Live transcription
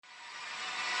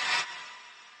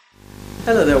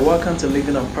Hello there, welcome to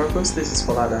Living on Purpose. This is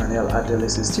Fola Daniel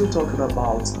Adelis. Is still talking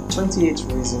about 28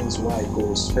 reasons why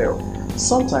goals fail.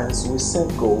 Sometimes we set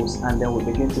goals and then we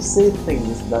begin to say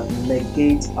things that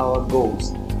negate our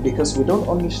goals because we don't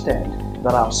understand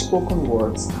that our spoken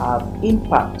words have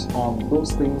impact on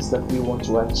those things that we want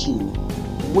to achieve.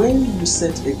 When you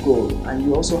set a goal and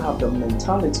you also have the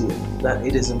mentality that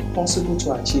it is impossible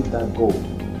to achieve that goal,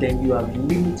 then you have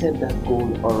limited that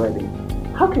goal already.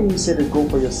 How can you set a goal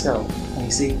for yourself and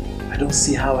you say, I don't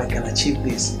see how I can achieve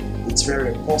this. It's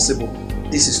very impossible.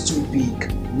 This is too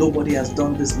big. Nobody has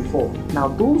done this before. Now,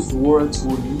 those words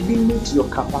will limit your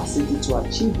capacity to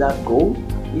achieve that goal.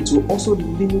 It will also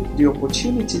limit the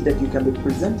opportunity that you can be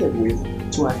presented with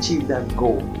to achieve that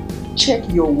goal. Check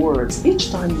your words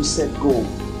each time you set goal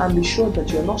and be sure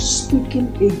that you're not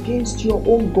speaking against your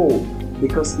own goal.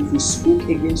 Because if you speak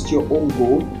against your own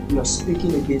goal, you're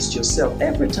speaking against yourself.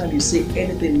 Every time you say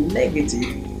anything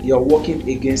negative, you're working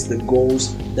against the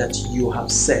goals that you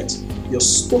have set. Your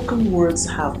spoken words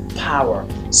have power.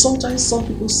 Sometimes some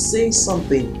people say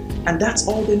something and that's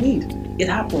all they need. It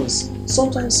happens.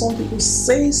 Sometimes some people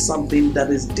say something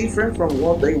that is different from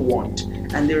what they want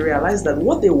and they realize that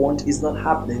what they want is not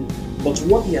happening, but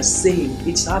what they are saying,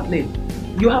 it's happening.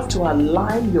 You have to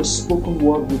align your spoken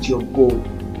word with your goal.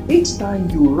 Each time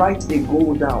you write a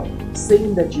goal down,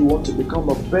 saying that you want to become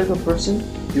a better person,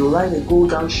 you write a goal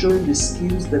down showing the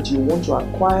skills that you want to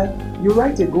acquire, you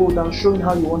write a goal down showing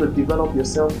how you want to develop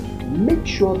yourself, make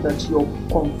sure that your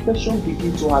confession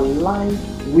begins to align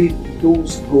with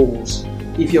those goals.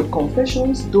 If your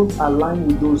confessions don't align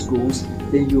with those goals,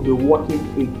 then you'll be working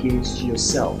against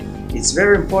yourself. It's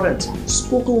very important.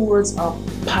 Spoken words are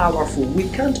powerful. We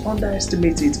can't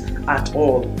underestimate it at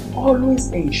all.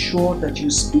 Always ensure that you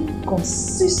speak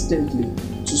consistently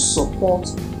to support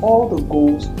all the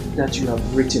goals that you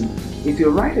have written. If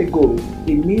you write a goal,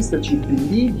 it means that you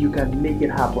believe you can make it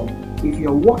happen. If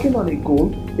you're working on a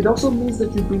goal, it also means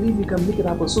that you believe you can make it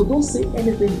happen. So don't say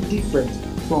anything different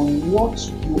from what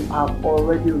you have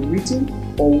already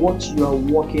written or what you are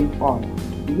working on.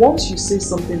 Once you say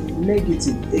something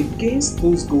negative against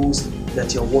those goals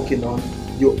that you're working on,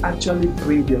 you actually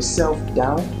bring yourself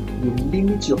down, you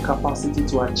limit your capacity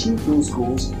to achieve those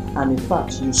goals, and in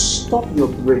fact, you stop your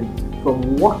brain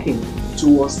from working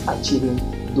towards achieving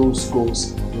those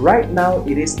goals. Right now,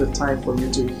 it is the time for you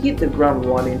to hit the ground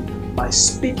running by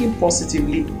speaking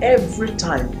positively every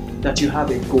time that you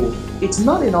have a goal. It's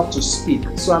not enough to speak,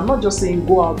 so I'm not just saying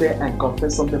go out there and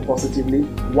confess something positively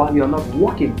while you're not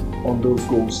working on those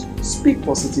goals. Speak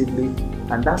positively,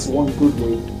 and that's one good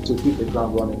way to hit the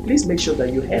ground running. Please make sure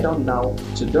that you head on now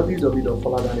to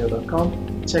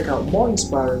www.foladaniel.com. Check out more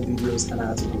inspiring videos and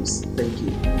articles. Thank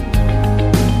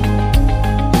you.